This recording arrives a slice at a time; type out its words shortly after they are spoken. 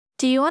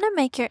Do you want to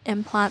make your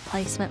implant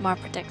placement more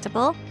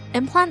predictable?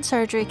 Implant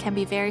surgery can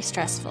be very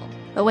stressful,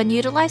 but when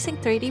utilizing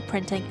 3D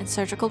printing and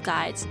surgical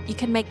guides, you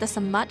can make this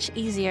a much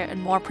easier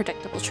and more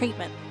predictable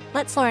treatment.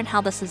 Let's learn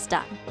how this is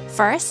done.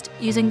 First,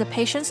 using the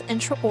patient's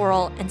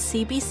intraoral and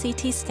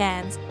CBCT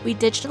scans, we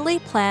digitally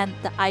plan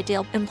the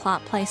ideal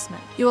implant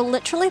placement. You will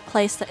literally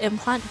place the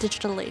implant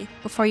digitally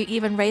before you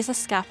even raise a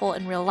scalpel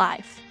in real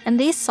life. In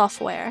these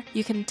software,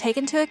 you can take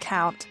into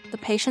account the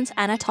patient's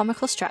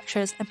anatomical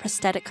structures and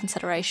prosthetic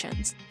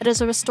considerations. It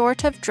is a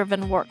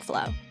restorative-driven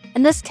workflow.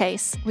 In this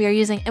case, we are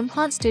using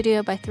Implant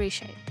Studio by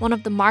 3Shape, one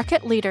of the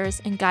market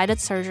leaders in guided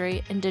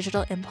surgery and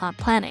digital implant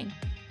planning.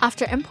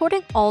 After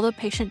importing all the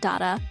patient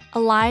data,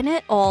 align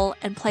it all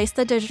and place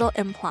the digital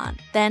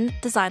implant, then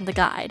design the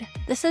guide.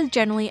 This is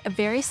generally a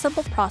very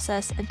simple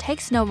process and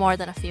takes no more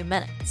than a few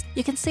minutes.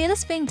 You can see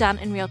this being done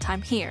in real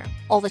time here.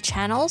 All the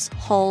channels,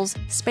 holes,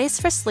 space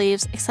for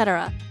sleeves,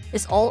 etc.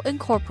 is all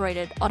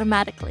incorporated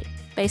automatically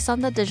based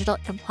on the digital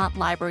implant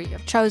library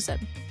you've chosen.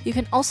 You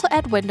can also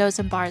add windows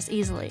and bars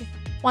easily.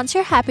 Once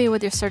you're happy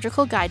with your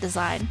surgical guide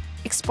design,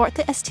 export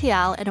the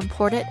STL and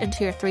import it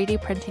into your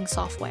 3D printing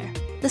software.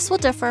 This will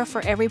differ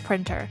for every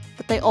printer,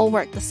 but they all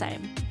work the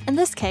same. In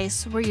this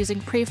case, we're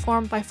using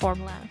Preform by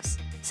Formlabs.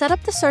 Set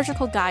up the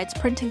surgical guide's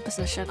printing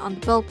position on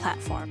the build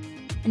platform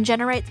and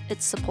generate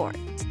its support.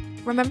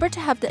 Remember to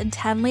have the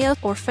intaglio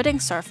or fitting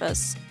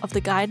surface of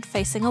the guide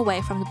facing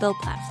away from the build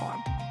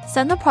platform.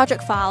 Send the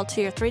project file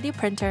to your 3D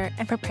printer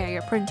and prepare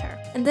your printer.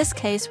 In this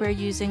case, we're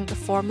using the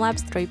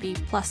Formlabs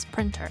 3B Plus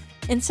printer.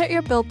 Insert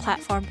your build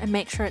platform and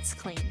make sure it's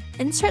clean.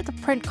 Insert the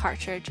print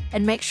cartridge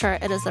and make sure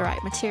it is the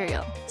right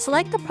material.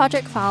 Select the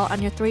project file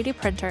on your 3D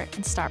printer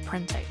and start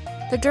printing.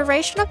 The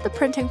duration of the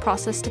printing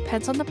process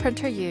depends on the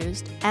printer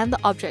used and the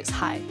object's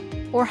height,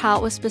 or how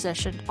it was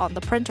positioned on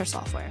the printer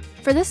software.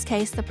 For this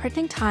case, the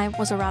printing time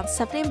was around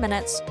 70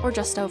 minutes or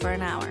just over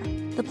an hour.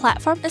 The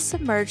platform is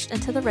submerged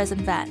into the resin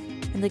vat,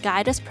 and the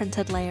guide is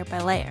printed layer by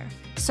layer.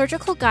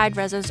 Surgical guide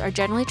resins are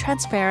generally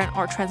transparent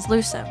or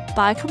translucent,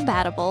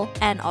 biocompatible,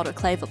 and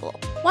autoclavable.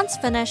 Once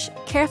finished,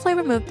 carefully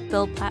remove the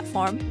build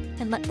platform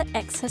and let the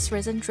excess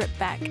resin drip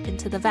back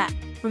into the vat.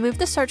 Remove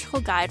the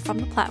surgical guide from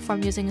the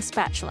platform using a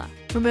spatula.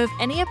 Remove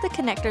any of the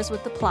connectors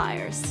with the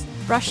pliers.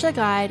 Brush the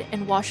guide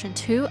and wash in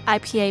 2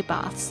 IPA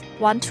baths,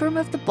 one to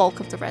remove the bulk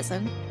of the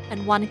resin,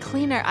 and one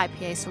cleaner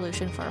IPA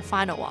solution for a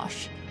final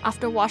wash.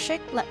 After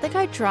washing, let the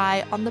guide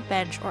dry on the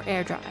bench or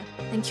air dry,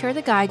 then cure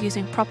the guide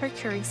using proper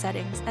curing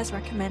settings as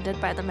recommended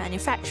by the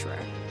manufacturer.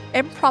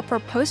 Improper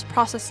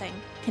post-processing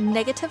can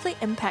negatively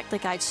impact the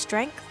guide's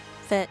strength,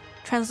 fit,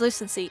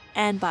 translucency,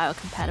 and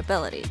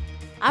biocompatibility.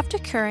 After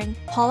curing,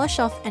 polish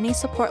off any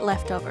support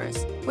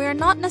leftovers. We are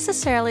not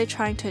necessarily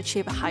trying to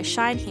achieve a high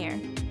shine here,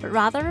 but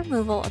rather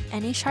removal of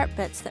any sharp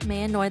bits that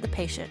may annoy the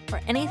patient or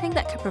anything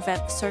that could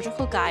prevent the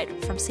surgical guide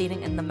from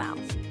seating in the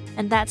mouth.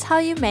 And that's how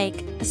you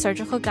make a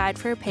surgical guide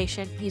for your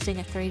patient using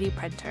a 3D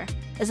printer.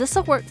 Is this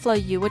a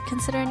workflow you would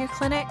consider in your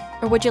clinic,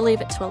 or would you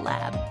leave it to a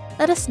lab?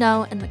 Let us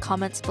know in the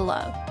comments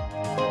below.